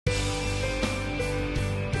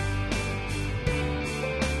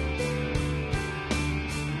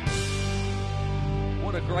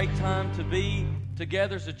great time to be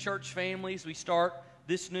together as a church family as we start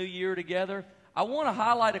this new year together. I want to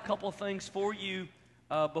highlight a couple of things for you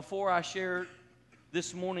before I share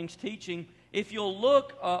this morning's teaching. If you'll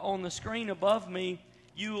look on the screen above me,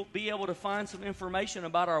 you'll be able to find some information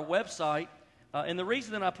about our website. And the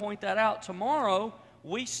reason that I point that out, tomorrow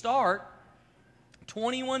we start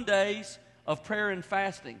 21 days of prayer and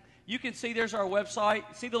fasting. You can see there's our website.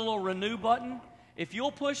 See the little renew button? If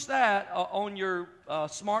you'll push that on your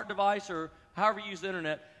smart device or however you use the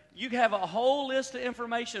internet, you have a whole list of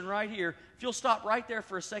information right here. If you'll stop right there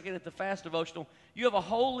for a second at the Fast Devotional, you have a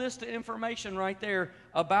whole list of information right there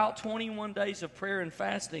about 21 days of prayer and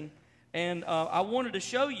fasting. And I wanted to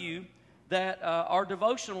show you that our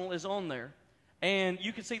devotional is on there. And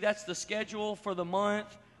you can see that's the schedule for the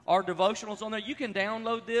month. Our devotional is on there. You can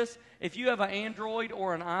download this. If you have an Android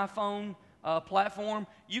or an iPhone platform,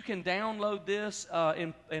 you can download this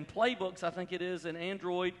in Playbooks, I think it is, in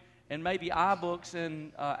Android, and maybe iBooks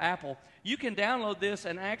in Apple. You can download this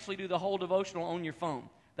and actually do the whole devotional on your phone.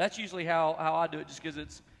 That's usually how I do it, just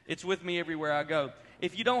because it's with me everywhere I go.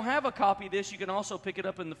 If you don't have a copy of this, you can also pick it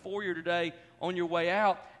up in the foyer today on your way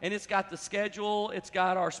out. And it's got the schedule. It's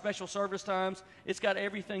got our special service times. It's got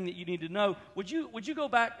everything that you need to know. Would you go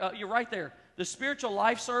back? You're right there. The Spiritual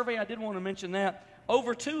Life Survey, I did want to mention that.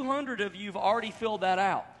 Over 200 of you have already filled that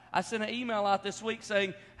out. I sent an email out this week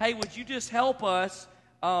saying, hey, would you just help us?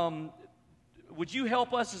 Would you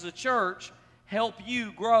help us as a church help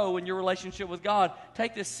you grow in your relationship with God?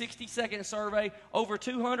 Take this 60-second survey. Over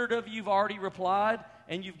 200 of you have already replied,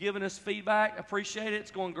 and you've given us feedback. Appreciate it.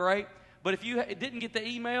 It's going great. But if you didn't get the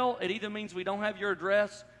email, it either means we don't have your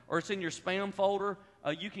address or it's in your spam folder.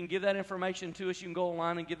 You can give that information to us. You can go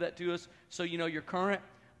online and give that to us so you know you're current.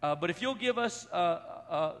 But if you'll give us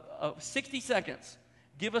 60 seconds,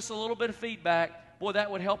 give us a little bit of feedback, boy, that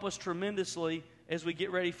would help us tremendously as we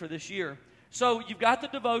get ready for this year. So you've got the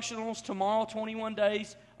devotionals. Tomorrow, 21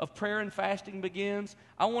 days of prayer and fasting begins.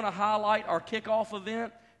 I want to highlight our kickoff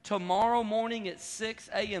event. Tomorrow morning at 6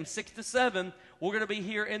 a.m., 6 to 7, we're going to be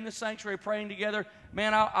here in the sanctuary praying together.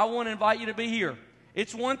 Man, I want to invite you to be here.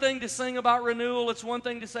 It's one thing to sing about renewal. It's one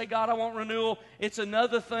thing to say, God, I want renewal. It's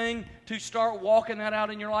another thing to start walking that out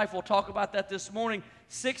in your life. We'll talk about that this morning.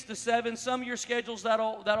 6 to 7, some of your schedules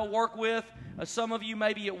that'll work with. Some of you,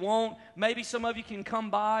 maybe it won't. Maybe some of you can come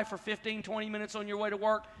by for 15, 20 minutes on your way to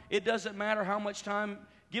work. It doesn't matter how much time.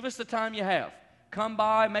 Give us the time you have. Come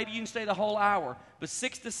by. Maybe you can stay the whole hour. But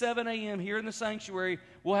 6 to 7 a.m. here in the sanctuary,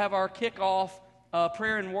 we'll have our kickoff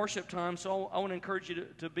prayer and worship time. So I want to encourage you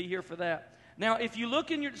to be here for that. Now, if you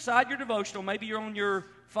look inside your devotional, maybe you're on your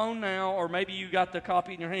phone now, or maybe you got the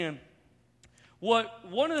copy in your hand.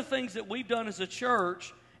 One of the things that we've done as a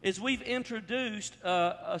church is we've introduced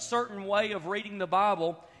a certain way of reading the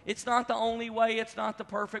Bible. It's not the only way. It's not the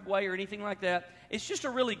perfect way or anything like that. It's just a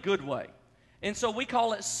really good way. And so we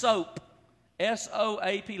call it SOAP.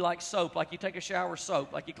 S-O-A-P, like soap, like you take a shower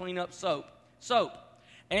soap, like you clean up soap. SOAP.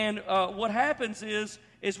 And what happens is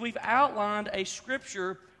we've outlined a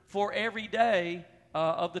scripture for every day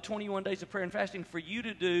of the 21 days of prayer and fasting for you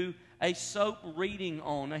to do a SOAP reading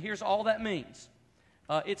on. Now, here's all that means.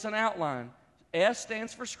 It's an outline. S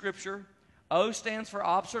stands for Scripture, O stands for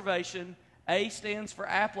observation, A stands for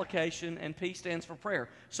application, and P stands for prayer.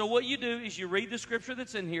 So what you do is you read the Scripture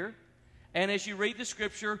that's in here, and as you read the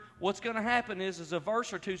Scripture, what's going to happen is a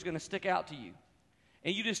verse or two is going to stick out to you.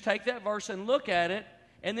 And you just take that verse and look at it,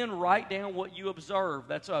 and then write down what you observe.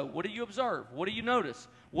 That's what do you observe? What do you notice?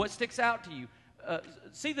 What sticks out to you?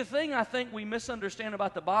 See, the thing I think we misunderstand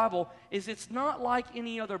about the Bible is it's not like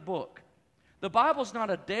any other book. The Bible's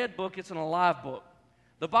not a dead book, it's an alive book.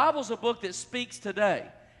 The Bible's a book that speaks today.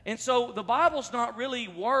 And so the Bible's not really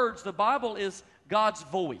words, the Bible is God's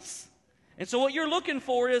voice. And so what you're looking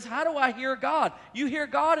for is, how do I hear God? You hear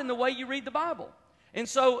God in the way you read the Bible. And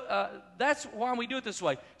so that's why we do it this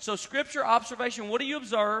way. So Scripture, observation, what do you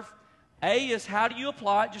observe? A is how do you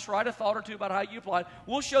apply it? Just write a thought or two about how you apply it.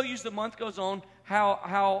 We'll show you as the month goes on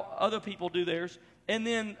how other people do theirs. And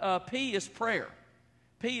then P is prayer.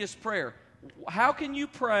 P is prayer. How can you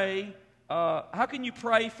pray? How can you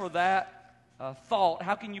pray for that thought?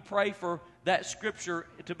 How can you pray for that Scripture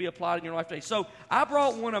to be applied in your life today? So I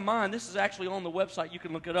brought one of mine. This is actually on the website. You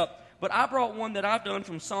can look it up. But I brought one that I've done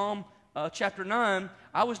from Psalm chapter 9.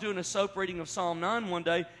 I was doing a SOAP reading of Psalm 9 one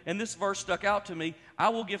day, and this verse stuck out to me. I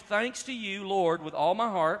will give thanks to you, Lord, with all my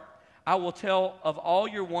heart. I will tell of all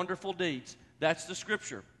your wonderful deeds. That's the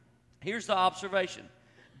Scripture. Here's the observation.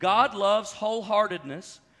 God loves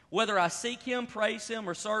wholeheartedness. Whether I seek Him, praise Him,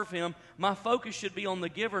 or serve Him, my focus should be on the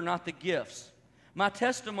giver, not the gifts. My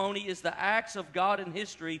testimony is the acts of God in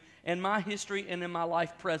history, and my history and in my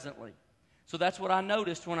life presently. So that's what I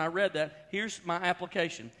noticed when I read that. Here's my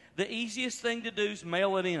application. The easiest thing to do is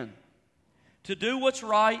mail it in. To do what's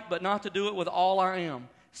right, but not to do it with all I am.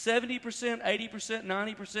 70%, 80%,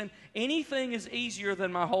 90%, anything is easier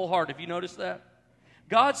than my whole heart. Have you noticed that?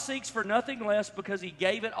 God seeks for nothing less because He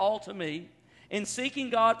gave it all to me. In seeking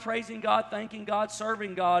God, praising God, thanking God,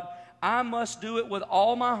 serving God, I must do it with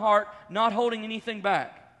all my heart, not holding anything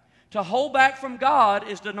back. To hold back from God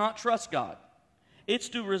is to not trust God. It's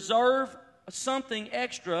to reserve something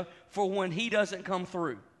extra for when He doesn't come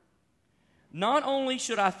through. Not only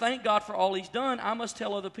should I thank God for all He's done, I must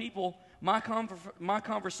tell other people my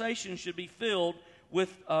conversation should be filled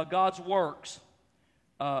with God's works.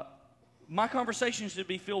 My conversation should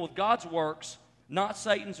be filled with God's works, not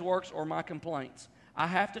Satan's works or my complaints. I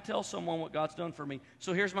have to tell someone what God's done for me.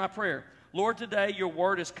 So here's my prayer. Lord, today your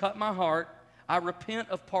word has cut my heart. I repent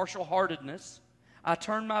of partial-heartedness. I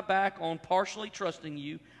turn my back on partially trusting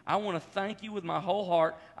you. I want to thank you with my whole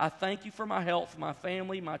heart. I thank you for my health, my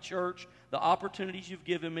family, my church, the opportunities you've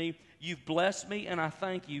given me. You've blessed me, and I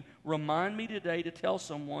thank you. Remind me today to tell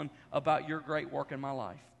someone about your great work in my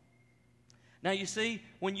life. Now, you see,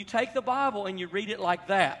 when you take the Bible and you read it like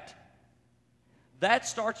that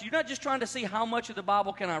starts, you're not just trying to see how much of the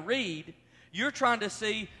Bible can I read. You're trying to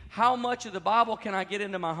see how much of the Bible can I get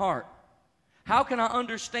into my heart. How can I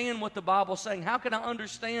understand what the Bible's saying? How can I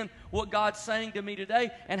understand what God's saying to me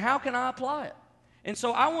today? And how can I apply it? And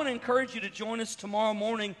so I want to encourage you to join us tomorrow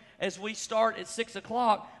morning as we start at 6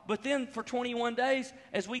 o'clock. But then for 21 days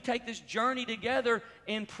as we take this journey together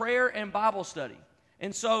in prayer and Bible study.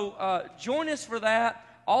 And so join us for that.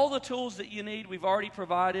 All the tools that you need we've already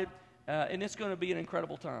provided. And it's going to be an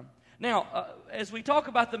incredible time. Now, as we talk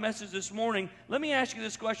about the message this morning, let me ask you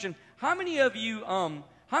this question. How many of you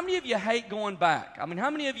hate going back? I mean, how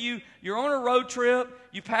many of you're on a road trip,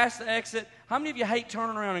 you pass the exit, how many of you hate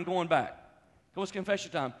turning around and going back? Go, it's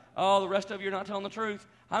confession time. Oh, the rest of you are not telling the truth.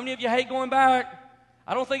 How many of you hate going back?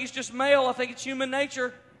 I don't think it's just male. I think it's human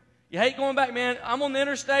nature. You hate going back, man. I'm on the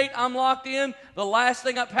interstate. I'm locked in. The last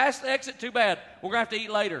thing I passed the exit, too bad. We're going to have to eat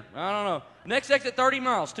later. I don't know. Next exit, 30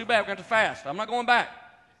 miles. Too bad. We're going to have to fast. I'm not going back.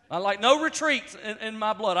 I like no retreats in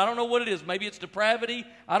my blood. I don't know what it is. Maybe it's depravity.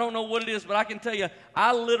 I don't know what it is, but I can tell you,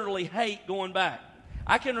 I literally hate going back.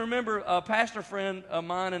 I can remember a pastor friend of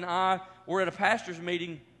mine and I were at a pastor's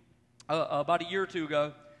meeting about a year or two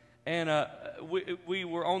ago, and we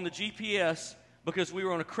were on the GPS because we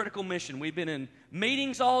were on a critical mission. We've been in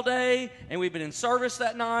meetings all day, and we've been in service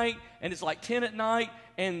that night, and it's like 10 at night,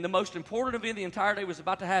 and the most important event the entire day was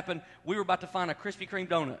about to happen. We were about to find a Krispy Kreme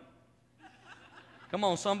donut. Come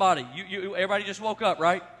on, somebody. Everybody just woke up,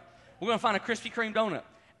 right? We're going to find a Krispy Kreme donut.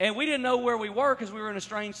 And we didn't know where we were because we were in a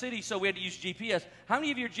strange city, so we had to use GPS. How many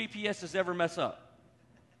of your GPSs ever mess up?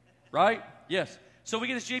 Right? Yes. So we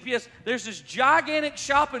get this GPS. There's this gigantic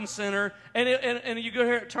shopping center, and you go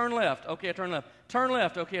here, turn left. Okay, I turn left. Turn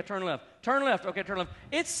left. Okay, I turn left. Turn left. Okay, I turn left.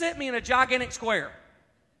 It sent me in a gigantic square.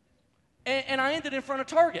 And I ended in front of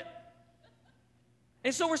Target.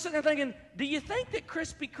 And so we're sitting there thinking, do you think that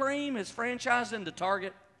Krispy Kreme is franchised into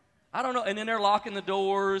Target? I don't know. And then they're locking the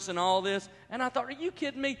doors and all this. And I thought, are you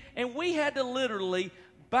kidding me? And we had to literally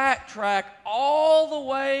backtrack all the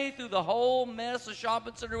way through the whole mess of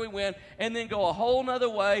shopping center we went and then go a whole nother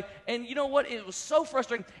way. And you know what? It was so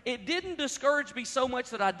frustrating. It didn't discourage me so much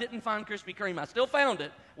that I didn't find Krispy Kreme. I still found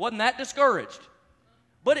it. Wasn't that discouraged.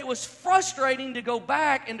 But it was frustrating to go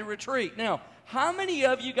back and to retreat. Now, how many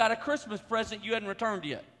of you got a Christmas present you hadn't returned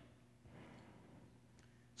yet?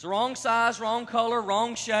 It's the wrong size, wrong color,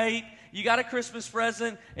 wrong shape. You got a Christmas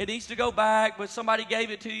present. It needs to go back, but somebody gave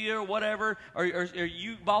it to you or whatever, or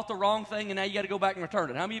you bought the wrong thing and now you got to go back and return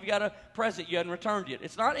it. How many of you got a present you hadn't returned yet?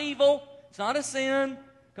 It's not evil. It's not a sin.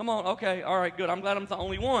 Come on. Okay. All right. Good. I'm glad I'm the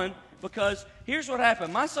only one because here's what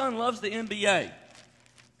happened. My son loves the NBA.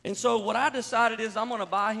 And so what I decided is I'm going to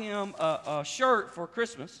buy him a shirt for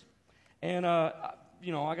Christmas. And, I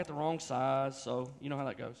got the wrong size, so you know how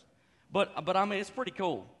that goes. But I mean, it's pretty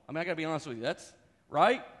cool. I mean, I got to be honest with you. That's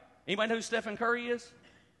right. Anybody know who Stephen Curry is?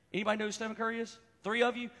 Anybody know who Stephen Curry is? 3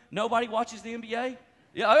 of you? Nobody watches the NBA? Yeah.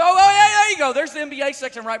 Yeah, there you go. There's the NBA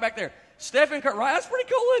section right back there. Stephen Curry. Right? That's pretty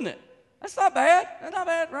cool, isn't it? That's not bad. That's not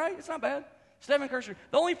bad, right? It's not bad. Stephen Curry.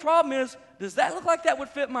 The only problem is, does that look like that would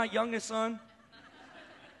fit my youngest son?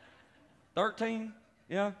 13?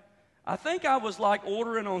 Yeah. I think I was like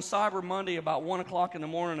ordering on Cyber Monday about 1 o'clock in the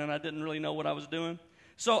morning, and I didn't really know what I was doing.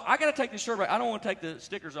 So I got to take the shirt back. I don't want to take the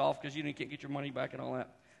stickers off because you can't get your money back and all that.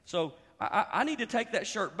 So I need to take that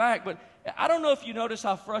shirt back, but I don't know if you notice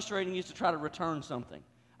how frustrating it is to try to return something.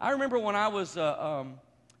 I remember when I was a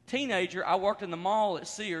teenager, I worked in the mall at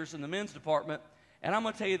Sears in the men's department, and I'm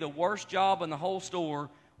going to tell you the worst job in the whole store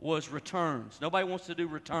was returns. Nobody wants to do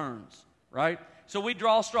returns, right? So we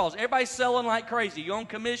draw straws. Everybody's selling like crazy. You on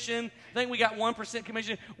commission. I think we got 1%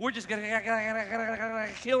 commission. We're just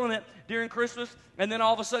killing it during Christmas. And then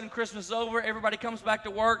all of a sudden Christmas is over. Everybody comes back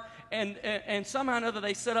to work. And somehow or another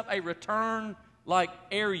they set up a return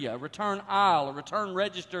area, a return aisle, a return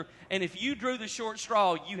register. And if you drew the short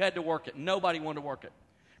straw, you had to work it. Nobody wanted to work it.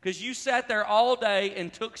 Because you sat there all day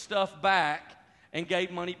and took stuff back and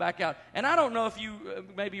gave money back out. And I don't know if you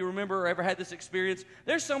maybe remember or ever had this experience.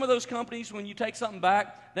 There's some of those companies, when you take something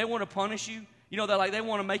back, they want to punish you. You know, they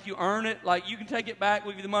want to make you earn it. Like, you can take it back,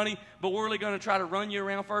 we'll give you the money, but we're really going to try to run you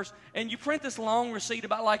around first. And you print this long receipt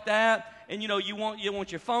about like that, and, you know, you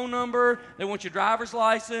want your phone number, they want your driver's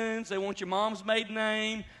license, they want your mom's maiden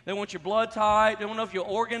name, they want your blood type, they want to know if you're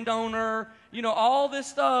an organ donor, you know, all this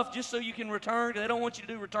stuff just so you can return. They don't want you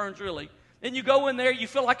to do returns, really. And you go in there, you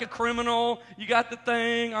feel like a criminal. You got the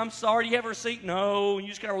thing. I'm sorry. Do you have a receipt? No. And you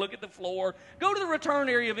just kind of look at the floor. Go to the return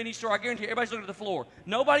area of any store. I guarantee you, everybody's looking at the floor.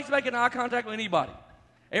 Nobody's making eye contact with anybody.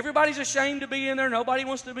 Everybody's ashamed to be in there. Nobody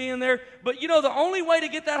wants to be in there. But, you know, the only way to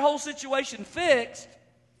get that whole situation fixed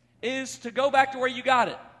is to go back to where you got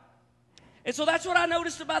it. And so that's what I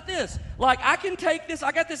noticed about this. Like, I can take this.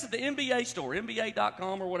 I got this at the NBA store,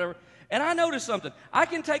 NBA.com or whatever. And I noticed something. I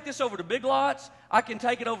can take this over to Big Lots. I can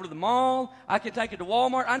take it over to the mall. I can take it to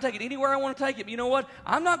Walmart. I can take it anywhere I want to take it. But you know what?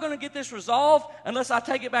 I'm not going to get this resolved unless I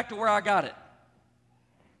take it back to where I got it.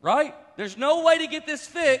 Right? There's no way to get this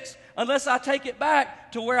fixed unless I take it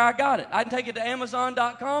back to where I got it. I can take it to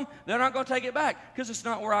Amazon.com. They're not going to take it back because it's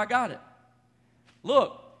not where I got it.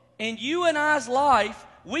 Look, in you and I's life,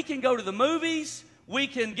 we can go to the movies. We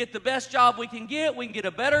can get the best job we can get. We can get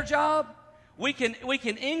a better job. We can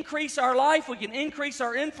increase our life. We can increase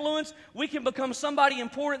our influence. We can become somebody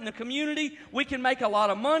important in the community. We can make a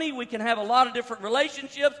lot of money. We can have a lot of different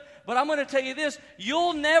relationships. But I'm going to tell you this,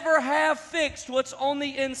 you'll never have fixed what's on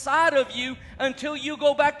the inside of you until you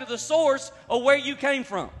go back to the source of where you came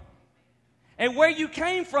from. And where you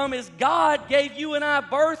came from is God gave you and I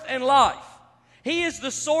birth and life. He is the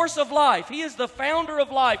source of life. He is the founder of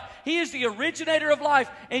life. He is the originator of life.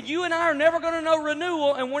 And you and I are never going to know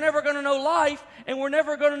renewal, and we're never going to know life, and we're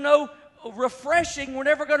never going to know refreshing. We're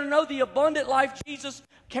never going to know the abundant life Jesus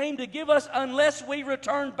came to give us unless we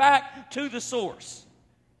return back to the source.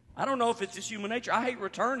 I don't know if it's just human nature. I hate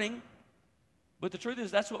returning, but the truth is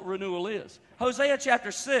that's what renewal is. Hosea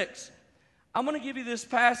chapter 6. I'm going to give you this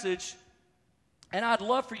passage, and I'd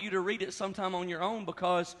love for you to read it sometime on your own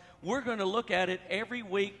because we're going to look at it every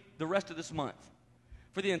week the rest of this month.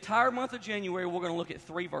 For the entire month of January, we're going to look at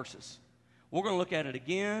 3 verses. We're going to look at it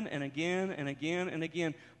again and again and again and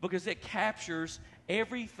again because it captures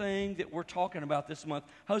everything that we're talking about this month.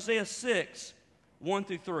 Hosea 6, 1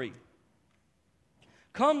 through 3.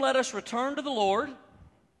 Come, let us return to the Lord.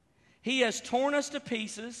 He has torn us to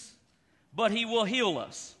pieces, but He will heal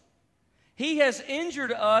us. He has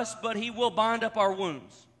injured us, but He will bind up our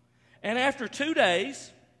wounds. And after 2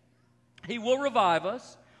 days, He will revive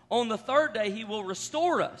us. On the 3rd day, He will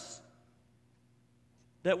restore us,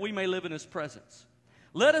 that we may live in His presence.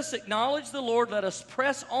 Let us acknowledge the Lord. Let us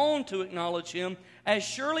press on to acknowledge Him. As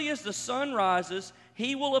surely as the sun rises,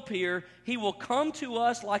 He will appear. He will come to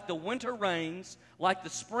us like the winter rains, like the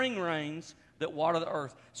spring rains that water the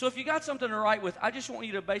earth. So if you got something to write with, I just want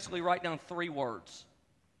you to basically write down 3 words.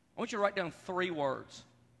 I want you to write down 3 words,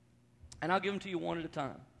 and I'll give them to you one at a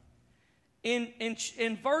time.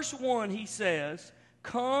 In verse 1, he says,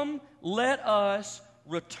 come, let us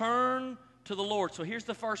return to the Lord. So here's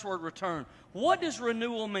the first word, return. What does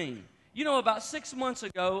renewal mean? You know, about 6 months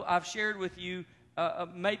ago, I've shared with you,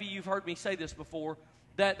 maybe you've heard me say this before,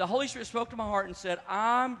 that the Holy Spirit spoke to my heart and said,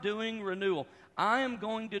 I'm doing renewal. I am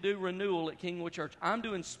going to do renewal at Kingwood Church. I'm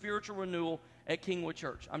doing spiritual renewal at Kingwood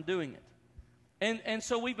Church. I'm doing it. And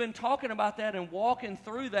so we've been talking about that and walking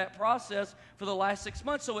through that process for the last 6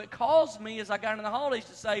 months. So it caused me, as I got into the holidays,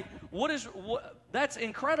 to say, that's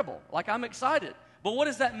incredible. Like, I'm excited. But what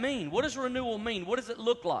does that mean? What does renewal mean? What does it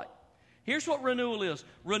look like? Here's what renewal is.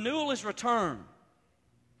 Renewal is return.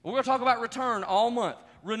 We're going to talk about return all month.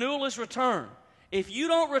 Renewal is return. If you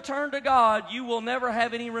don't return to God, you will never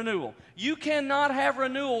have any renewal. You cannot have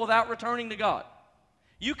renewal without returning to God.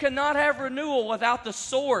 You cannot have renewal without the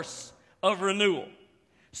source of renewal.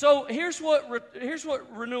 So here's what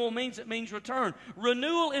renewal means. It means return.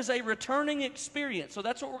 Renewal is a returning experience. So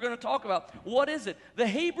that's what we're going to talk about. What is it? The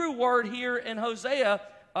Hebrew word here in Hosea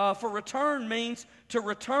for return means to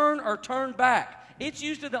return or turn back. It's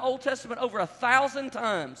used in the Old Testament over 1,000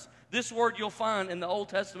 times. This word you'll find in the Old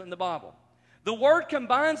Testament in the Bible. The word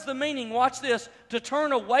combines the meaning, watch this, to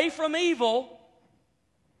turn away from evil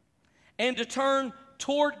and to turn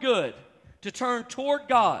toward good, to turn toward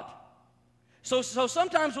God. So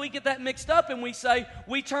sometimes we get that mixed up and we say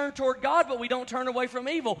we turn toward God, but we don't turn away from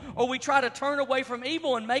evil. Or we try to turn away from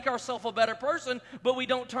evil and make ourselves a better person, but we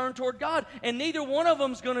don't turn toward God. And neither one of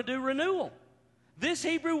them is going to do renewal. This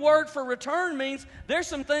Hebrew word for return means there's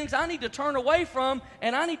some things I need to turn away from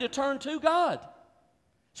and I need to turn to God.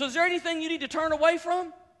 So is there anything you need to turn away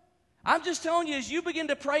from? I'm just telling you, as you begin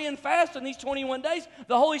to pray and fast in these 21 days,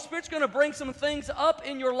 the Holy Spirit's going to bring some things up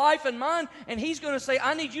in your life and mind, and He's going to say,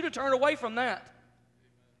 I need you to turn away from that.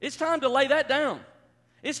 It's time to lay that down.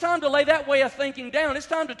 It's time to lay that way of thinking down. It's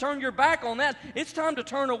time to turn your back on that. It's time to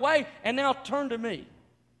turn away and now turn to me.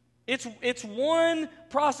 It's one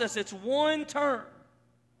process. It's one turn.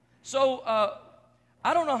 So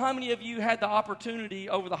I don't know how many of you had the opportunity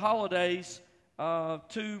over the holidays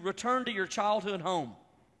to return to your childhood home.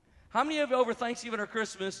 How many of you over Thanksgiving or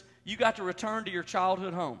Christmas, you got to return to your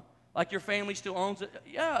childhood home? Like your family still owns it?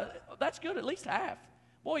 Yeah, that's good, at least half.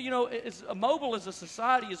 Boy, you know, as mobile as a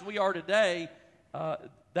society as we are today,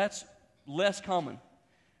 that's less common.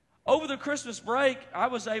 Over the Christmas break, I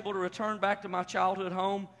was able to return back to my childhood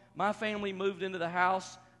home. My family moved into the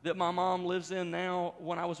house that my mom lives in now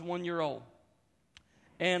when I was 1 year old.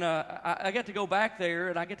 And I got to go back there,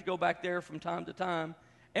 and I get to go back there from time to time.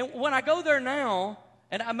 And when I go there now,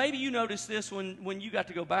 and maybe you noticed this when you got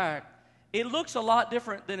to go back, it looks a lot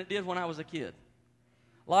different than it did when I was a kid.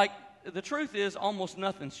 Like, the truth is, almost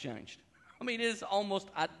nothing's changed. I mean, it is almost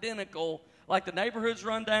identical. Like, the neighborhood's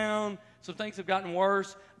run down, some things have gotten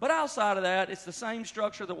worse. But outside of that, it's the same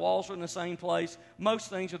structure. The walls are in the same place. Most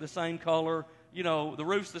things are the same color. You know, the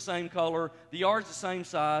roof's the same color. The yard's the same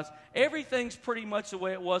size. Everything's pretty much the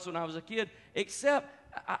way it was when I was a kid, except,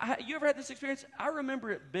 you ever had this experience? I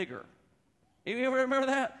remember it bigger. You ever remember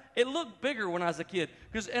that? It looked bigger when I was a kid.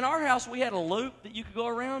 Because in our house, we had a loop that you could go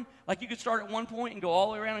around. Like, you could start at one point and go all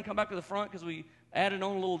the way around and come back to the front because we added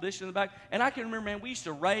on a little addition in the back. And I can remember, man, we used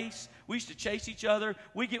to race. We used to chase each other.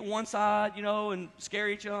 We'd get one side, you know, and scare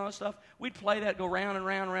each other and stuff. We'd play that, go round and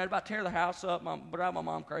round and round, about tear the house up, drive my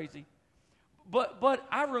mom crazy. But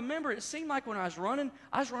I remember it seemed like when I was running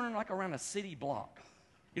like around a city block.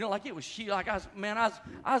 You know, like it was huge. Like I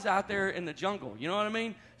was out there in the jungle. You know what I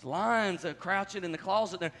mean? There's lions crouching in the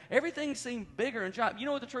closet there. Everything seemed bigger and giant. You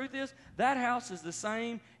know what the truth is? That house is the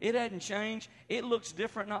same. It hadn't changed. It looks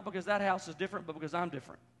different, not because that house is different, but because I'm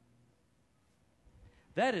different.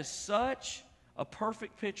 That is such a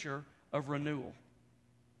perfect picture of renewal.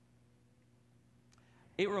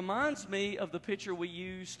 It reminds me of the picture we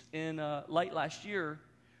used in late last year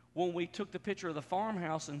when we took the picture of the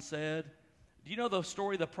farmhouse and said, do you know the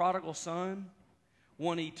story of the prodigal son?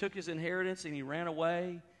 When he took his inheritance and he ran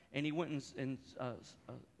away and he went and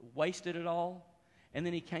wasted it all. And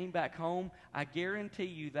then he came back home. I guarantee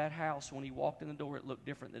you that house, when he walked in the door, it looked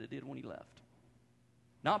different than it did when he left.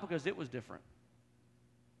 Not because it was different,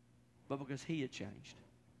 but because he had changed.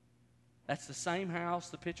 That's the same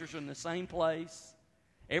house. The pictures are in the same place.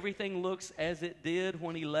 Everything looks as it did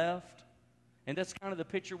when he left. And that's kind of the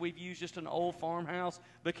picture we've used, just an old farmhouse.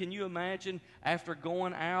 But can you imagine after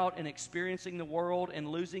going out and experiencing the world and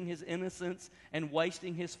losing his innocence and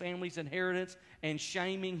wasting his family's inheritance and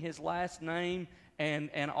shaming his last name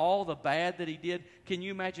and all the bad that he did, can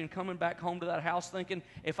you imagine coming back home to that house thinking,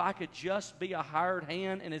 if I could just be a hired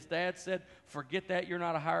hand? And his dad said, forget that, you're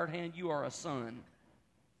not a hired hand, you are a son.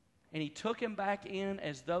 And he took him back in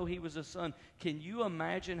as though he was a son. Can you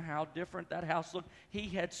imagine how different that house looked? He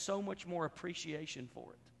had so much more appreciation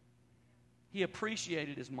for it. He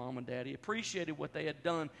appreciated his mom and dad. He appreciated what they had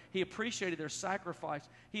done. He appreciated their sacrifice.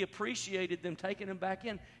 He appreciated them taking him back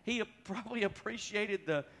in. He probably appreciated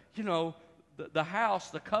the house,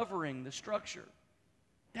 the covering, the structure.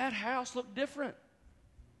 That house looked different.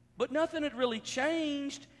 But nothing had really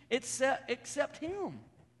changed except him.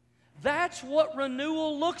 That's what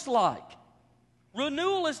renewal looks like.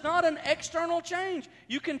 Renewal is not an external change.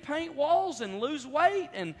 You can paint walls and lose weight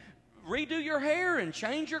and redo your hair and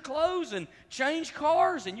change your clothes and change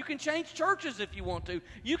cars, and you can change churches if you want to.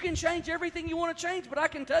 You can change everything you want to change, but I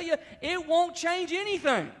can tell you it won't change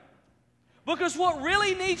anything. Because what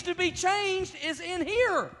really needs to be changed is in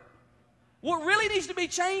here. What really needs to be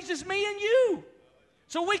changed is me and you.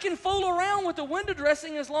 So we can fool around with the window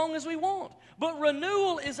dressing as long as we want. But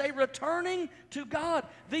renewal is a returning to God.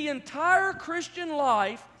 The entire Christian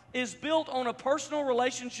life is built on a personal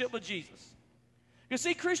relationship with Jesus. You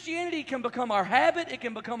see, Christianity can become our habit, it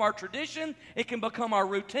can become our tradition, it can become our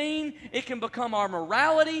routine, it can become our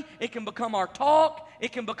morality, it can become our talk,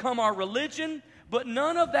 it can become our religion, but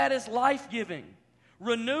none of that is life-giving.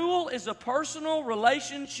 Renewal is a personal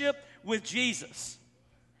relationship with Jesus.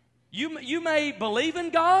 You may believe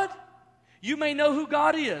in God, you may know who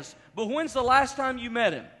God is, but when's the last time you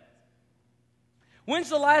met Him? When's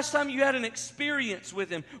the last time you had an experience with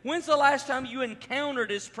Him? When's the last time you encountered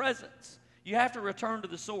His presence? You have to return to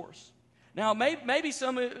the source. Now, maybe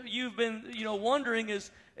some of you have been, wondering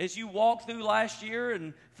as you walked through last year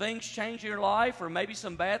and things changed in your life, or maybe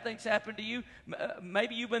some bad things happened to you.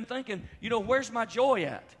 Maybe you've been thinking, where's my joy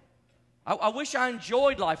at? I wish I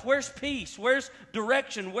enjoyed life. Where's peace? Where's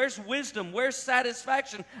direction? Where's wisdom? Where's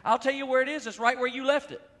satisfaction? I'll tell you where it is. It's right where you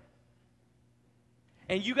left it.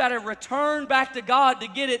 And you got to return back to God to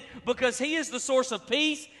get it, because He is the source of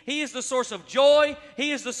peace. He is the source of joy.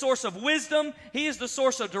 He is the source of wisdom. He is the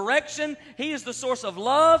source of direction. He is the source of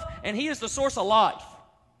love. And He is the source of life.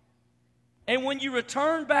 And when you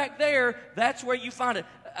return back there, that's where you find it.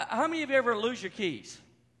 How many of you ever lose your keys?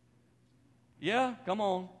 Yeah, come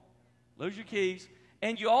on. Lose your keys.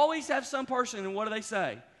 And you always have some person, and what do they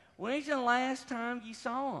say? When's the last time you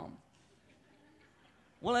saw them?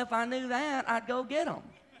 Well, if I knew that, I'd go get them.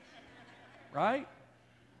 Right?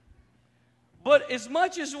 But as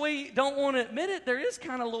much as we don't want to admit it, there is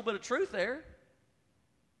kind of a little bit of truth there.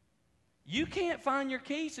 You can't find your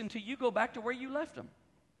keys until you go back to where you left them.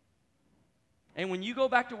 And when you go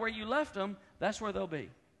back to where you left them, that's where they'll be.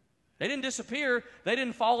 They didn't disappear. They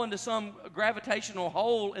didn't fall into some gravitational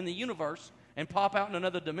hole in the universe and pop out in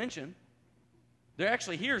another dimension. They're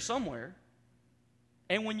actually here somewhere.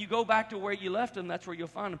 And when you go back to where you left them, that's where you'll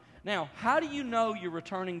find them. Now, how do you know you're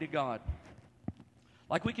returning to God?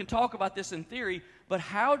 Like, we can talk about this in theory, but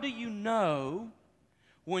how do you know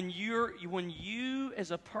when you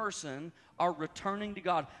as a person are returning to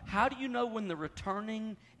God? How do you know when the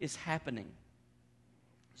returning is happening?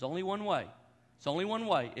 There's only one way. It's only one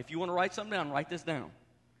way. If you want to write something down, write this down.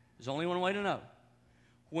 There's only one way to know.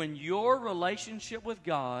 When your relationship with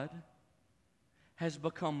God has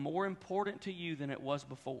become more important to you than it was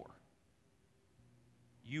before,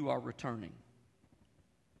 you are returning.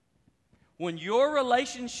 When your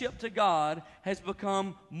relationship to God has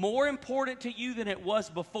become more important to you than it was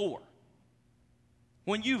before,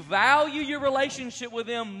 when you value your relationship with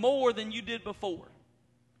Him more than you did before,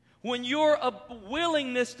 when your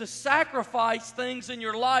willingness to sacrifice things in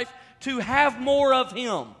your life to have more of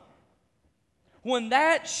Him, when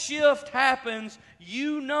that shift happens,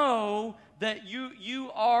 you know that you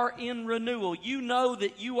are in renewal. You know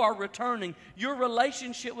that you are returning. Your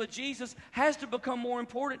relationship with Jesus has to become more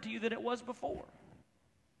important to you than it was before.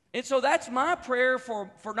 And so that's my prayer for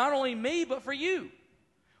not only me, but for you.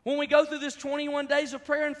 When we go through this 21 days of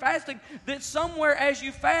prayer and fasting, that somewhere as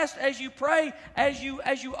you fast, as you pray, as you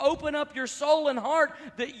open up your soul and heart,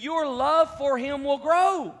 that your love for Him will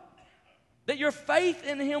grow. That your faith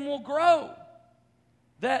in Him will grow.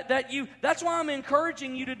 That's why I'm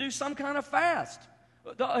encouraging you to do some kind of fast.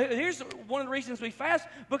 Here's one of the reasons we fast,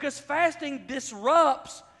 because fasting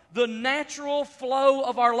disrupts the natural flow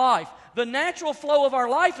of our life. The natural flow of our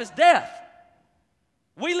life is death.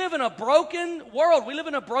 We live in a broken world. We live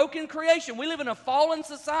in a broken creation. We live in a fallen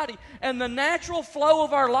society, and the natural flow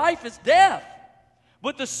of our life is death.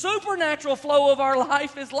 But the supernatural flow of our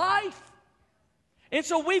life is life. And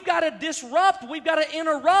so we've got to disrupt, we've got to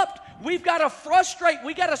interrupt, we've got to frustrate,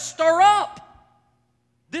 we've got to stir up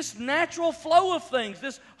this natural flow of things,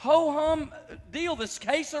 this ho-hum deal, this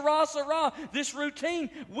que sera, sera, this routine.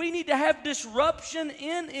 We need to have disruption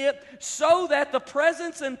in it so that the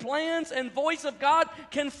presence and plans and voice of God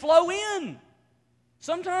can flow in.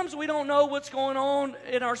 Sometimes we don't know what's going on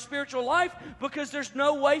in our spiritual life because there's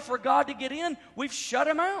no way for God to get in. We've shut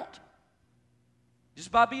Him out. Just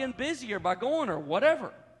by being busy or by going or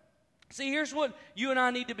whatever. See, here's what you and I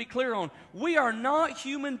need to be clear on. We are not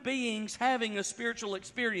human beings having a spiritual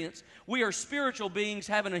experience. We are spiritual beings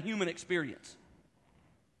having a human experience.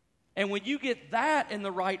 And when you get that in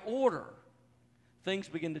the right order, things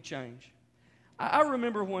begin to change. I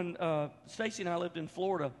remember when Stacy and I lived in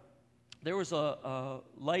Florida, there was a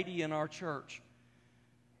lady in our church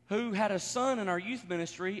who had a son in our youth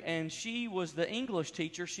ministry, and she was the English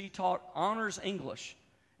teacher. She taught honors English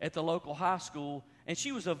at the local high school, and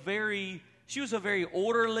she was a very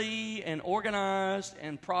orderly and organized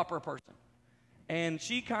and proper person. And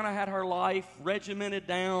she kind of had her life regimented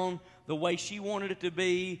down the way she wanted it to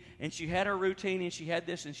be, and she had her routine, and she had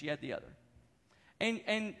this and she had the other.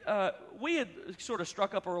 And we had sort of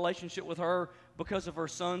struck up a relationship with her because of her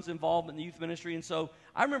son's involvement in the youth ministry. And so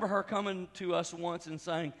I remember her coming to us once and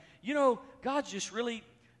saying, you know, God's just really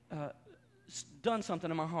done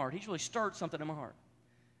something in my heart. He's really stirred something in my heart.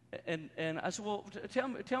 And I said, well,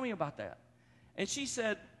 tell me about that. And she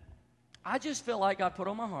said, I just feel like God put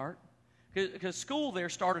on my heart, because school there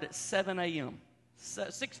started at 7 a.m.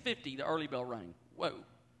 6:50, the early bell rang. Whoa,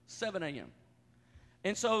 7 a.m.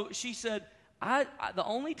 And so she said, the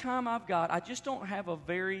only time I've got, I just don't have a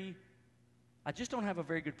very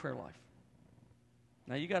good prayer life.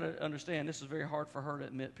 Now, you got to understand, this is very hard for her to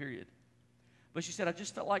admit, period. But she said, I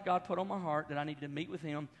just felt like God put on my heart that I needed to meet with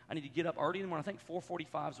him. I need to get up early in the morning. I think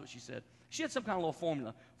 4:45 is what she said. She had some kind of little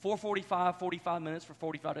formula. 4:45, 45 minutes for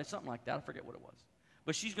 45 days, something like that. I forget what it was.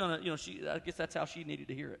 But she's going to, I guess that's how she needed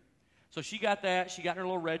to hear it. So she got that. She got in her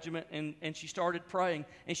little regiment, and she started praying.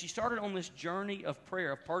 And she started on this journey of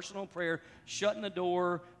prayer, of personal prayer, shutting the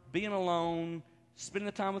door, being alone, spending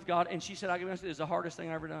the time with God. And she said, I guess it was the hardest thing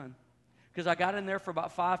I've ever done. Because I got in there for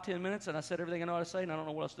about 5-10 minutes, and I said everything I know how to say, and I don't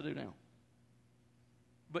know what else to do now.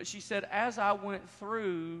 But she said, as I went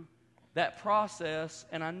through that process,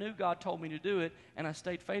 and I knew God told me to do it, and I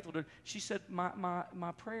stayed faithful to it, she said,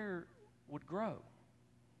 my prayer would grow.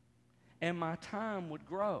 And my time would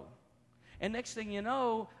grow. And next thing you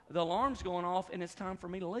know, the alarm's going off, and it's time for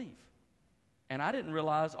me to leave. And I didn't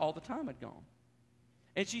realize all the time had gone.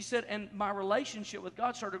 And she said, and my relationship with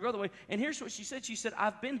God started to grow that way. And here's what she said. She said,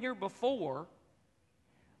 I've been here before,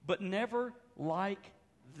 but never like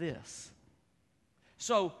this.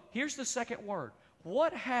 So here's the second word.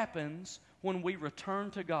 What happens when we return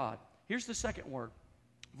to God? Here's the second word.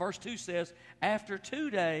 Verse 2 says, after 2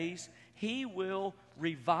 days, he will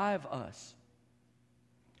revive us.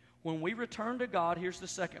 When we return to God, here's the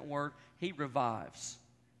second word, he revives.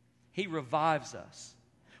 He revives us.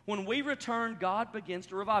 When we return, God begins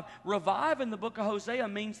to revive. Revive in the book of Hosea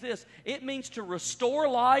means this. It means to restore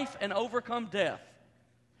life and overcome death.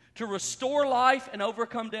 To restore life and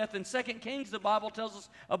overcome death. In 2 Kings, the Bible tells us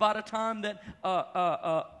about a time that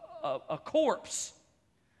a corpse,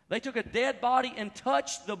 they took a dead body and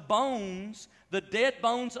touched the dead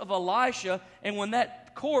bones of Elisha, and when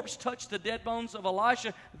that corpse touched the dead bones of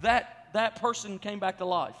Elisha, that person came back to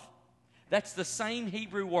life. That's the same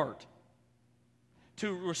Hebrew word.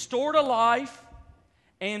 To restore to life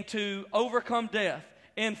and to overcome death.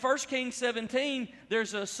 In 1 Kings 17,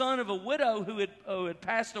 there's a son of a widow who had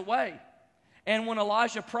passed away. And when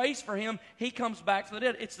Elijah prays for him, he comes back from the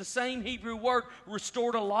dead. It's the same Hebrew word,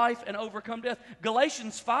 restore to life and overcome death.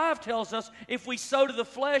 Galatians 5 tells us, if we sow to the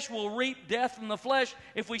flesh, we'll reap death from the flesh.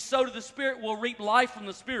 If we sow to the Spirit, we'll reap life from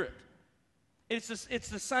the Spirit. It's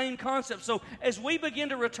the same concept. So as we begin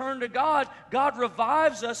to return to God, God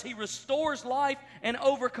revives us. He restores life and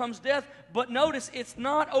overcomes death. But notice, it's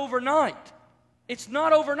not overnight. It's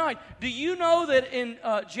not overnight. Do you know that in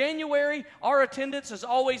January, our attendance is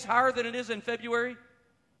always higher than it is in February?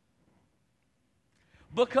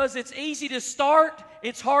 Because it's easy to start,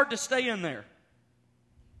 it's hard to stay in there.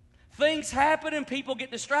 Things happen and people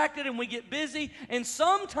get distracted and we get busy, and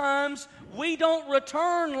sometimes we don't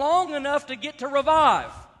return long enough to get to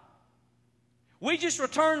revive. We just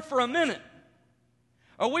return for a minute,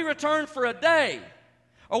 or we return for a day,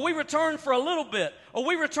 or we return for a little bit, or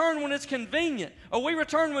we return when it's convenient, or we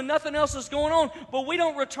return when nothing else is going on, but we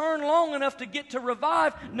don't return long enough to get to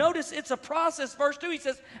revive. Notice it's a process. Verse 2, he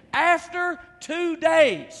says, after 2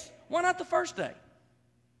 days. Why not the first day?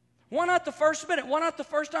 Why not the first minute? Why not the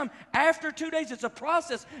first time? After 2 days, it's a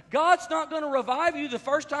process. God's not going to revive you the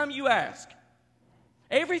first time you ask.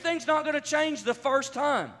 Everything's not going to change the first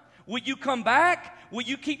time. Will you come back? Will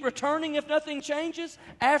you keep returning if nothing changes?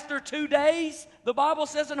 After 2 days, the Bible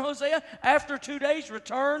says in Hosea, after 2 days,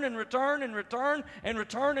 return and return and return and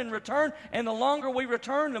return and return. And the longer we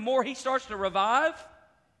return, the more he starts to revive.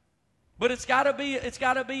 But it's got to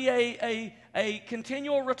be a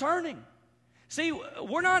continual returning. See,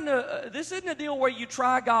 we're not this isn't a deal where you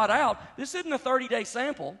try God out. This isn't a 30-day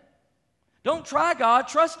sample. Don't try God,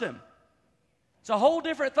 trust him. It's a whole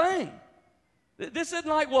different thing. This isn't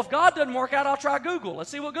like, well, if God doesn't work out, I'll try Google. Let's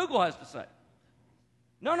see what Google has to say.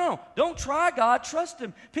 No. Don't try God, trust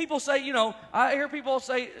him. People say, I hear people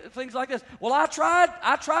say things like this. Well, I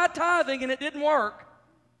tried tithing and it didn't work.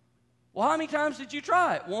 Well, how many times did you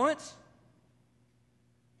try it? Once?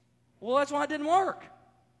 Well, that's why it didn't work.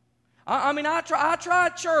 I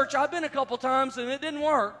tried church. I've been a couple times and it didn't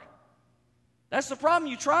work. That's the problem.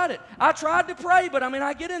 You tried it. I tried to pray, but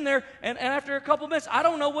I get in there and after a couple minutes, I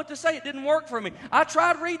don't know what to say. It didn't work for me. I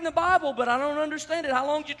tried reading the Bible, but I don't understand it. How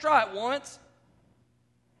long did you try it? Once?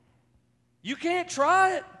 You can't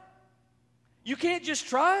try it. You can't just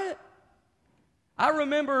try it. I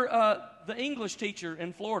remember the English teacher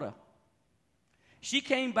in Florida. She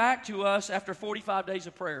came back to us after 45 days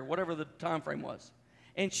of prayer, whatever the time frame was.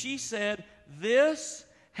 And she said, this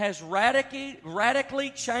has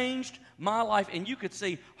radically changed my life. And you could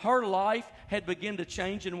see her life had begun to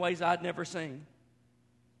change in ways I'd never seen.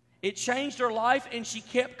 It changed her life, and she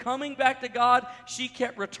kept coming back to God. She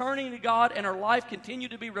kept returning to God, and her life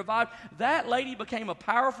continued to be revived. That lady became a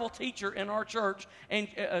powerful teacher in our church, and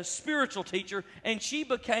a spiritual teacher, and she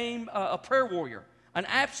became a prayer warrior, an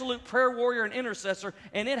absolute prayer warrior and intercessor,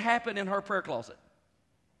 and it happened in her prayer closet.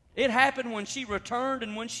 It happened when she returned,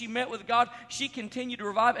 and when she met with God, she continued to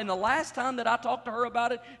revive. And the last time that I talked to her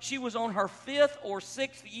about it, she was on her 5th or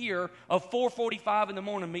 6th year of 4:45 in the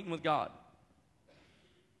morning meeting with God.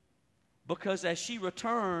 Because as she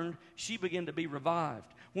returned, she began to be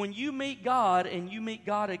revived. When you meet God and you meet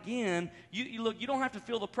God again, you don't have to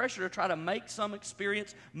feel the pressure to try to make some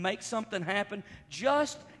experience, make something happen.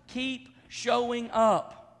 Just keep showing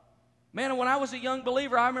up. Man, when I was a young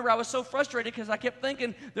believer, I remember I was so frustrated because I kept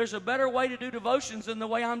thinking there's a better way to do devotions than the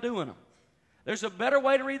way I'm doing them. There's a better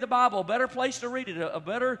way to read the Bible, a better place to read it, a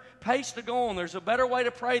better pace to go on. There's a better way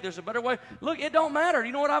to pray. There's a better way. Look, it don't matter.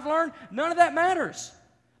 You know what I've learned? None of that matters.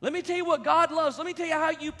 Let me tell you what God loves. Let me tell you how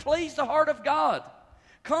you please the heart of God.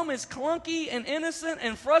 Come as clunky and innocent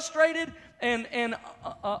and frustrated and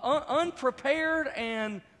unprepared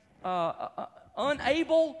and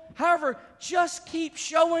unable. However, just keep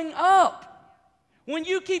showing up. When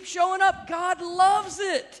you keep showing up, God loves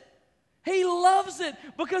it. He loves it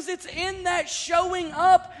because it's in that showing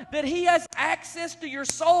up that He has access to your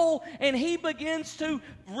soul, and He begins to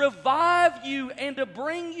revive you and to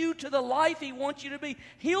bring you to the life He wants you to be.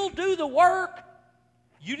 He'll do the work.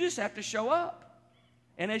 You just have to show up.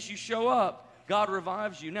 And as you show up, God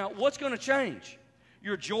revives you. Now, what's going to change?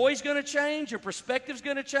 Your joy's going to change. Your perspective's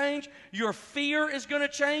going to change. Your fear is going to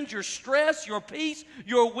change. Your stress, your peace,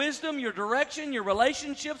 your wisdom, your direction, your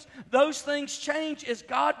relationships, those things change as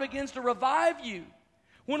God begins to revive you.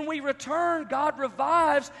 When we return, God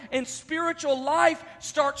revives, and spiritual life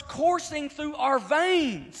starts coursing through our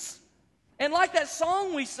veins. And like that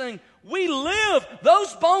song we sing, we live.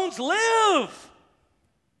 Those bones live.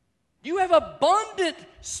 You have abundant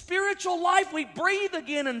spiritual life. We breathe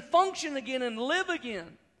again and function again and live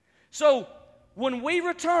again. So when we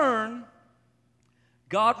return,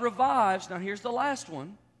 God revives. Now here's the last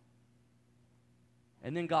one.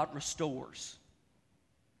 And then God restores.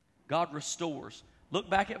 God restores. Look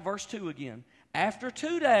back at verse 2 again. After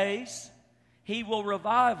 2 days, He will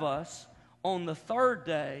revive us. On the 3rd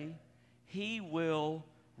day, He will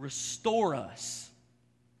restore us,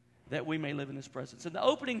 that we may live in His presence. In the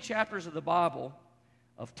opening chapters of the Bible,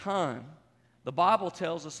 of time, the Bible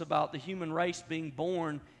tells us about the human race being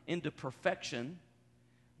born into perfection,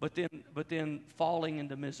 but then falling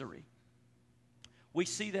into misery. We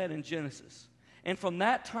see that in Genesis. And from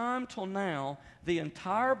that time till now, the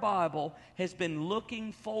entire Bible has been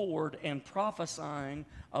looking forward and prophesying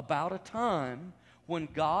about a time when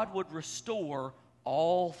God would restore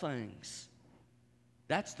all things.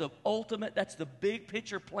 That's the ultimate, that's the big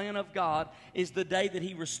picture plan of God, is the day that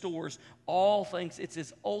He restores all things. It's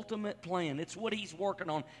His ultimate plan. It's what He's working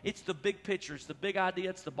on. It's the big picture. It's the big idea.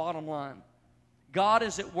 It's the bottom line. God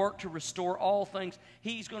is at work to restore all things.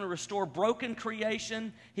 He's going to restore broken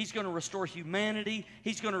creation. He's going to restore humanity.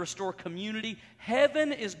 He's going to restore community.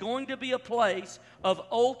 Heaven is going to be a place of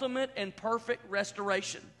ultimate and perfect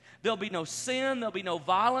restoration. There'll be no sin. There'll be no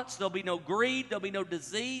violence. There'll be no greed. There'll be no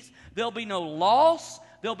disease. There'll be no loss.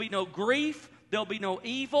 There'll be no grief. There'll be no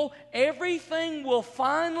evil. Everything will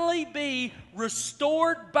finally be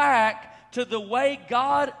restored back to the way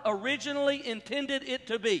God originally intended it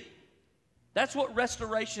to be. That's what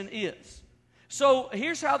restoration is. So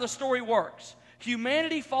here's how the story works.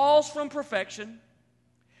 Humanity falls from perfection.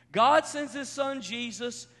 God sends His Son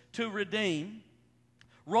Jesus to redeem.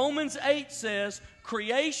 Romans 8 says,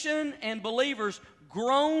 creation and believers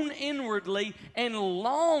groan inwardly and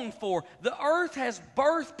long for. The earth has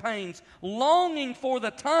birth pains, longing for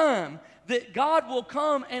the time that God will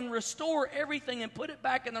come and restore everything and put it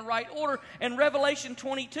back in the right order. And Revelation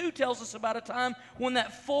 22 tells us about a time when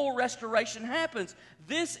that full restoration happens.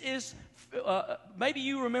 This is, maybe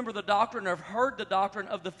you remember the doctrine or have heard the doctrine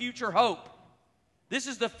of the future hope. This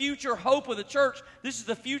is the future hope of the church. This is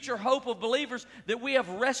the future hope of believers, that we have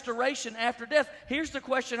restoration after death. Here's the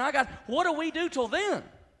question I got. What do we do till then?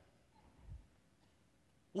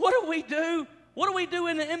 What do we do? What do we do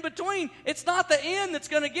in between? It's not the end that's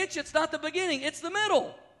going to get you. It's not the beginning. It's the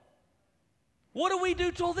middle. What do we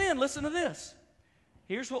do till then? Listen to this.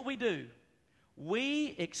 Here's what we do.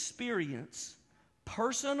 we experience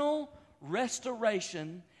personal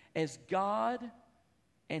restoration as God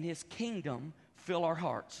and His kingdom fill our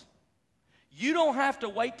hearts. You don't have to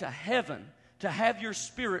wait to heaven to have your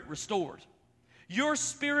spirit restored. Your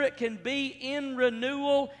spirit can be in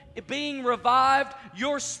renewal, being revived.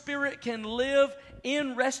 Your spirit can live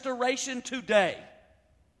in restoration today.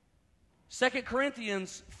 2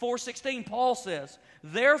 Corinthians 4:16, Paul says,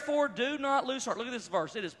 "Therefore do not lose heart." Look at this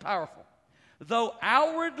verse. It is powerful. "Though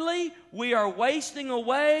outwardly we are wasting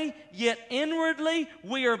away, yet inwardly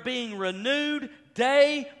we are being renewed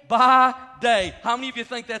day by day." How many of you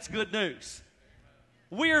think that's good news?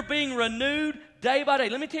 We are being renewed day by day.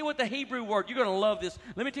 Let me tell you what the Hebrew word, you're going to love this.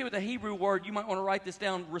 Let me tell you what the Hebrew word, you might want to write this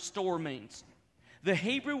down, restore means. The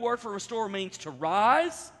Hebrew word for restore means to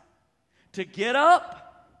rise, to get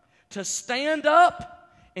up, to stand up,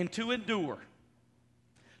 and to endure.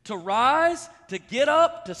 To rise, to get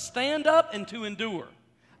up, to stand up, and to endure.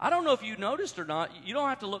 I don't know if you noticed or not. You don't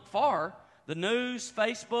have to look far. The news,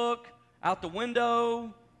 Facebook, out the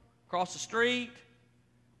window, across the street.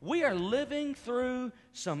 We are living through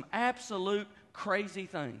some absolute crazy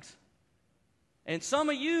things. And some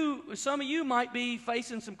of you might be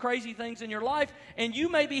facing some crazy things in your life, and you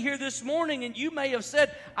may be here this morning and you may have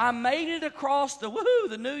said, "I made it across the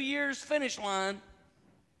New Year's finish line,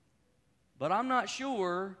 but I'm not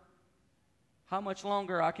sure how much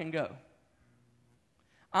longer I can go.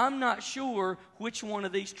 I'm not sure which one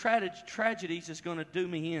of these tragedies is going to do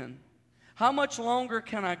me in. How much longer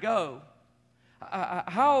can I go?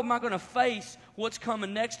 How am I going to face what's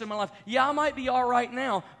coming next in my life? Yeah, I might be all right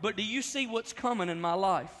now, but do you see what's coming in my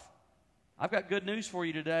life?" I've got good news for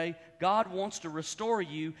you today. God wants to restore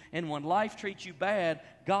you, and when life treats you bad,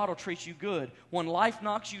 God will treat you good. When life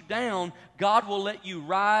knocks you down, God will let you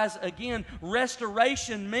rise again.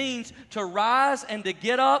 Restoration means to rise and to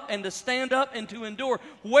get up and to stand up and to endure.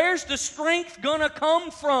 Where's the strength going to come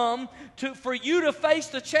from for you to face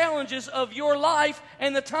the challenges of your life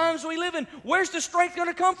and the times we live in? Where's the strength going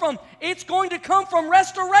to come from? It's going to come from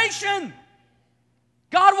restoration.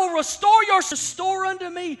 God will restore unto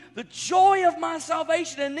me the joy of my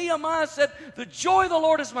salvation. And Nehemiah said, "The joy of the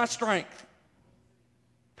Lord is my strength."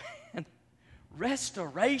 And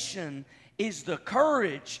restoration is the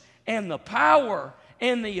courage and the power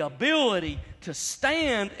and the ability to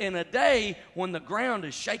stand in a day when the ground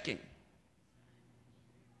is shaking.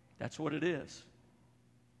 That's what it is.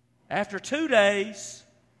 After 2 days,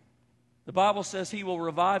 the Bible says He will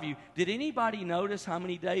revive you. Did anybody notice how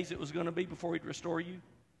many days it was going to be before He'd restore you?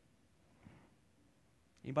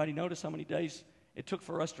 Anybody notice how many days it took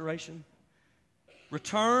for restoration?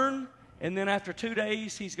 Return, and then after 2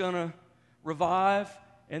 days He's going to revive,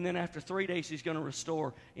 and then after 3 days He's going to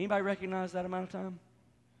restore. Anybody recognize that amount of time?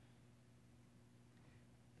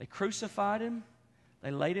 They crucified Him.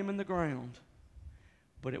 They laid Him in the ground.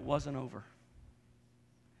 But it wasn't over.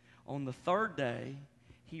 On the third day,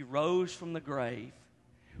 He rose from the grave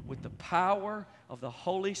with the power of the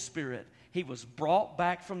Holy Spirit. He was brought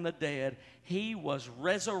back from the dead. He was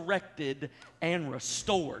resurrected and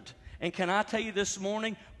restored. And can I tell you this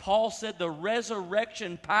morning, Paul said the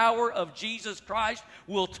resurrection power of Jesus Christ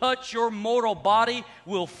will touch your mortal body,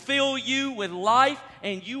 will fill you with life,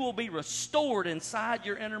 and you will be restored inside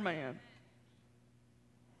your inner man.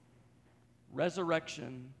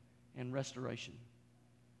 Resurrection and restoration.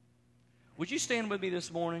 Would you stand with me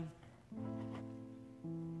this morning?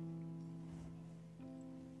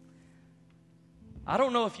 I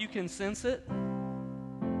don't know if you can sense it.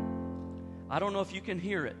 I don't know if you can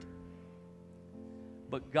hear it.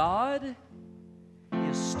 But God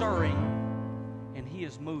is stirring and He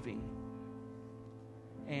is moving.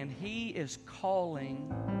 And He is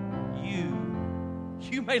calling you.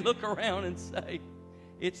 You may look around and say,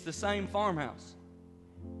 "It's the same farmhouse."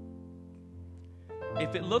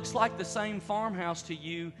 If it looks like the same farmhouse to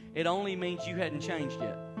you, it only means you hadn't changed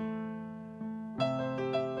yet.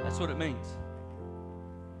 That's what it means.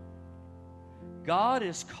 God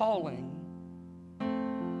is calling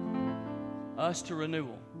us to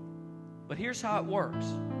renewal. But here's how it works.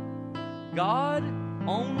 God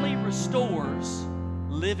only restores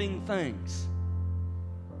living things.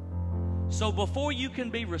 So before you can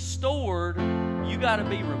be restored, you got to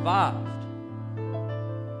be revived.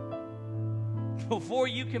 Before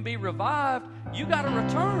you can be revived, you got to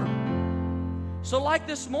return. So like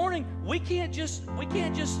this morning, we can't just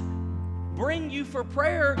bring you for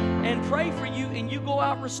prayer and pray for you and you go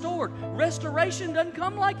out restored. Restoration doesn't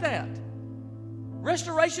come like that.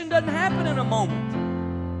 Restoration doesn't happen in a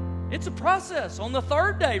moment. It's a process. On the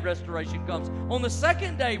third day, restoration comes. On the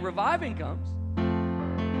second day, reviving comes.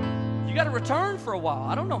 You got to return for a while.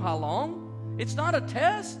 I don't know how long. It's not a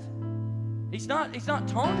test. He's not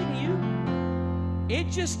taunting you.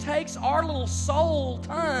 It just takes our little soul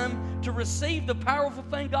time to receive the powerful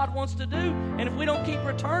thing God wants to do. And if we don't keep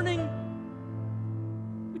returning,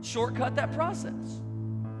 we'd shortcut that process.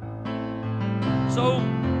 So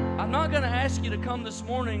I'm not going to ask you to come this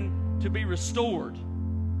morning to be restored.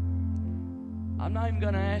 I'm not even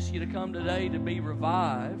going to ask you to come today to be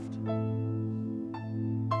revived.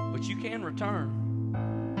 But you can return.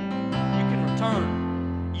 You can return.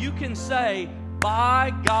 You can say,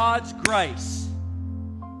 by God's grace,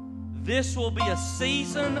 this will be a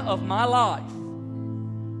season of my life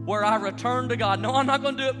where I return to God. No, I'm not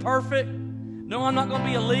going to do it perfect. No, I'm not going to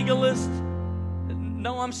be a legalist.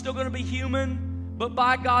 No, I'm still going to be human. But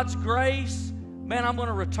by God's grace, man, I'm going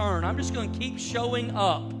to return. I'm just going to keep showing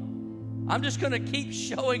up. I'm just going to keep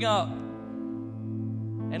showing up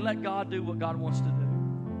and let God do what God wants to do.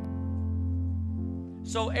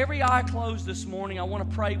 So every eye closed this morning, I want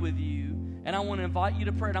to pray with you, and I want to invite you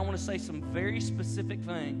to pray, and I want to say some very specific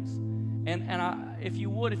things. If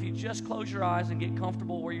you just close your eyes and get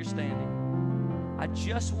comfortable where you're standing, I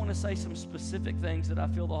just want to say some specific things that I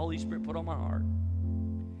feel the Holy Spirit put on my heart.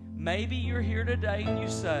 Maybe you're here today and you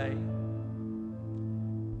say,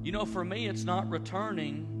 for me, it's not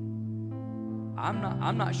returning.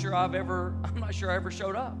 I'm not sure I ever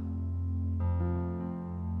showed up.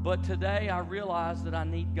 But today I realize that I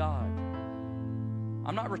need God.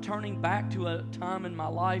 I'm not returning back to a time in my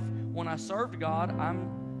life when I served God.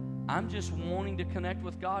 I'm just wanting to connect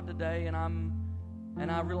with God today, and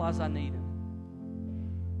I realize I need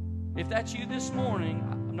Him. If that's you this morning,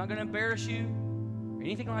 I'm not going to embarrass you or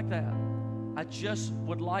anything like that. I just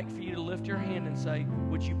would like for you to lift your hand and say,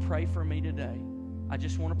 would you pray for me today? I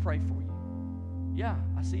just want to pray for you. Yeah,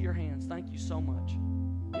 I see your hands. Thank you so much.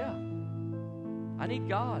 Yeah. I need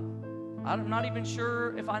God. I'm not even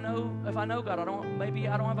sure if I know God. Maybe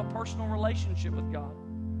I don't have a personal relationship with God.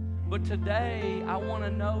 But today I want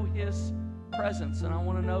to know His presence, and I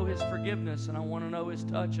want to know His forgiveness, and I want to know His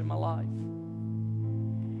touch in my life.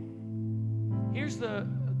 Here's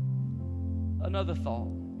another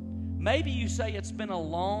thought. Maybe you say it's been a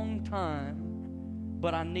long time,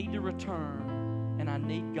 but I need to return, and I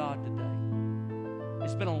need God today.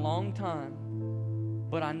 It's been a long time,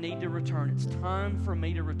 but I need to return. It's time for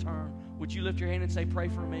me to return. Would you lift your hand and say, pray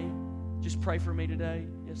for me? Just pray for me today.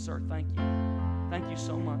 Yes, sir. Thank you. Thank you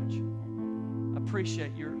so much. I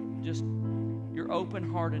appreciate your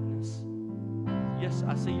open-heartedness. Yes,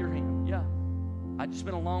 I see your hand. Yeah. It's just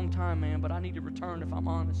been a long time, man, but I need to return if I'm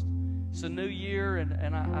honest. It's a new year,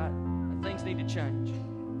 and I things need to change.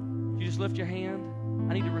 If you just lift your hand,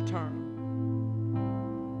 I need to return.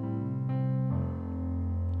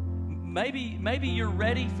 Maybe you're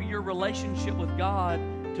ready for your relationship with God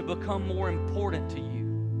to become more important to you.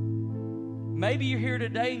 Maybe you're here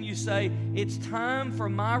today and you say, it's time for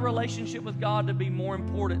my relationship with God to be more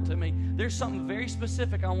important to me. There's something very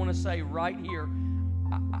specific I want to say right here.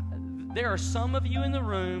 There are some of you in the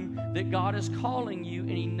room that God is calling you,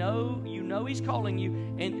 and you know He's calling you,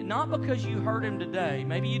 and not because you heard Him today.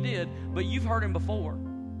 Maybe you did, but you've heard Him before.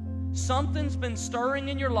 Something's been stirring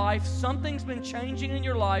in your life. Something's been changing in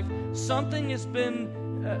your life. Something has been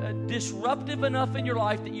disruptive enough in your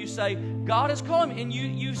life that you say, God is calling me. And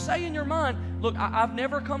you say in your mind, look, I've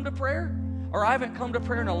never come to prayer, or I haven't come to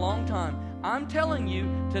prayer in a long time. I'm telling you,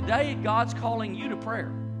 today God's calling you to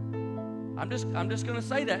prayer. I'm just going to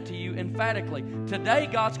say that to you emphatically. Today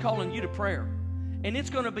God's calling you to prayer. And it's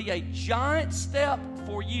going to be a giant step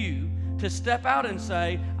for you to step out and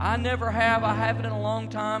say, I haven't in a long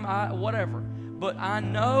time, whatever. But I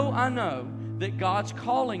know that God's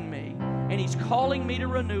calling me, and He's calling me to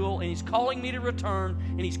renewal, and He's calling me to return,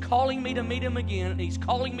 and He's calling me to meet Him again, and He's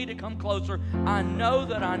calling me to come closer. I know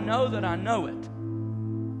that I know it.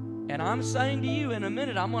 And I'm saying to you, in a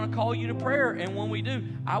minute, I'm going to call you to prayer, and when we do,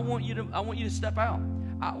 I want you to step out.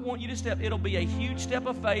 I want you to step. It'll be a huge step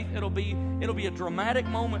of faith. It'll be a dramatic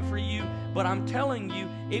moment for you, but I'm telling you,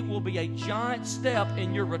 it will be a giant step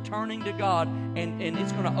in your returning to God, and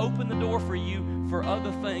it's going to open the door for you for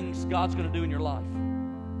other things God's going to do in your life.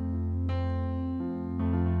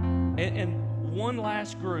 And one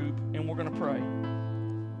last group, and we're going to pray.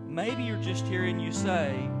 Maybe you're just here and you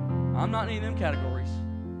say, I'm not in any of them categories,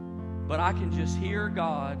 but I can just hear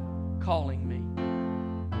God calling me.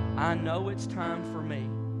 I know it's time for me.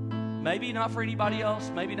 Maybe not for anybody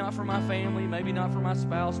else. Maybe not for my family. Maybe not for my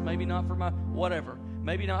spouse. Maybe not for my whatever.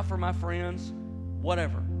 Maybe not for my friends.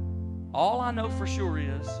 Whatever. All I know for sure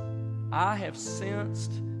is I have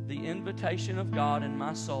sensed the invitation of God in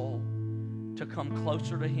my soul to come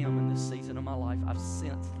closer to Him in this season of my life. I've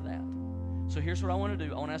sensed that. So here's what I want to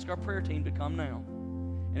do. I want to ask our prayer team to come now.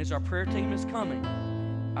 And as our prayer team is coming,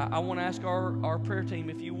 I want to ask our prayer team,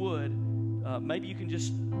 if you would, maybe you can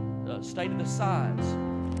just stay to the sides.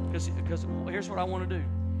 Because here's what I want to do.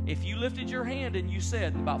 If you lifted your hand and you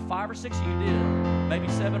said, about 5 or 6 of you did, maybe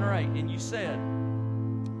 7 or 8, and you said,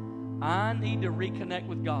 I need to reconnect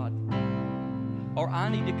with God, or I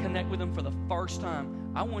need to connect with Him for the first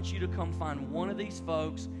time, I want you to come find one of these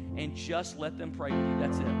folks and just let them pray with you.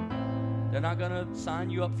 That's it. They're not going to sign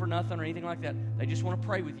you up for nothing or anything like that. They just want to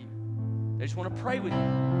pray with you. They just want to pray with you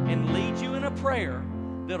and lead you in a prayer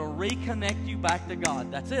that'll reconnect you back to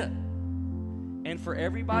God. That's it. And for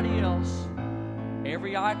everybody else,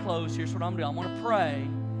 every eye closed, here's what I'm doing. I'm going to pray,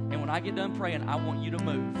 and when I get done praying, I want you to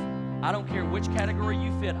move. I don't care which category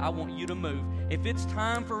you fit, I want you to move. If it's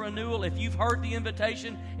time for renewal, if you've heard the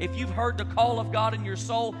invitation, if you've heard the call of God in your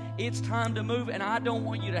soul, it's time to move. And I don't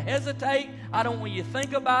want you to hesitate. I don't want you to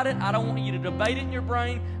think about it. I don't want you to debate it in your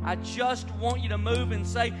brain. I just want you to move and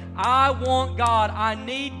say, I want God. I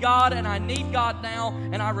need God, and I need God now,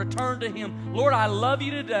 and I return to Him. Lord, I love you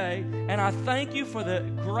today, and I thank you for the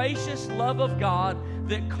gracious love of God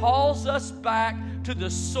that calls us back to the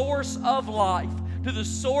source of life, to the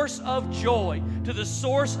source of joy, to the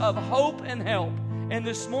source of hope and help. And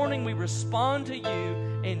this morning we respond to you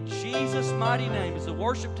in Jesus' mighty name. As the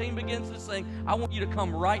worship team begins to sing, I want you to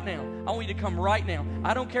come right now. I want you to come right now.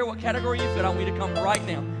 I don't care what category you fit, I want you to come right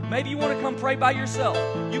now. Maybe you want to come pray by yourself.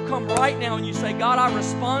 You come right now and you say, God, I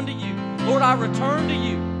respond to you. Lord, I return to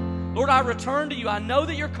you. Lord, I return to you. I know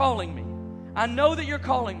that you're calling me. I know that you're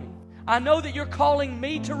calling me. I know that you're calling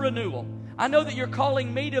me to renewal. I know that you're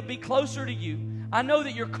calling me to be closer to you. I know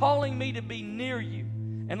that you're calling me to be near you.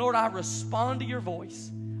 And Lord, I respond to your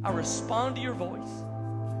voice. I respond to your voice.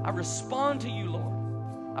 I respond to you, Lord.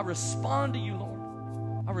 I respond to you, Lord.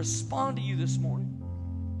 I respond to you this morning.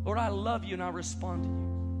 Lord, I love you and I respond to you.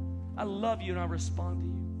 I love you and I respond to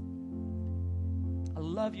you. I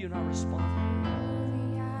love you and I respond to you.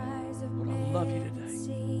 Lord, I love you today.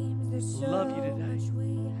 Love you today.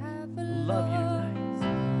 Love you today.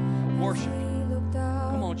 I worship you.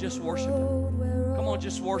 Come on, just worship Him. Come on,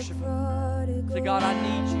 just worship Him. Say, God, I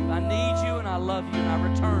need you. I need you and I love you and I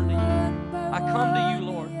return to you. I come to you,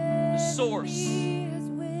 Lord, the source,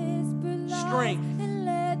 strength,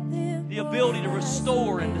 the ability to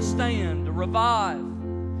restore and to stand, to revive,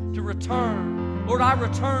 to return. Lord, I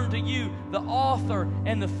return to you, the author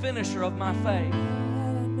and the finisher of my faith.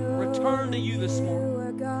 Return to you this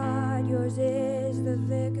morning. God, yours is the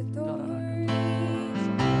victory.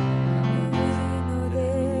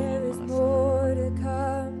 There is more to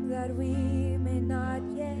come that we may not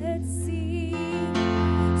yet see.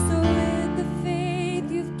 So with the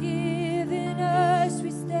faith you've given us,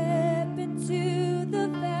 we step into the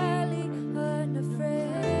valley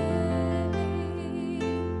unafraid.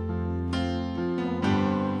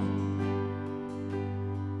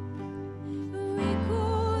 We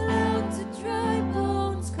call out to dry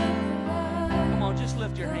bones, come alive. Come on, just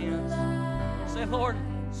lift your hands. Say, Lord,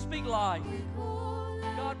 speak life.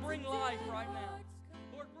 God, bring life right now.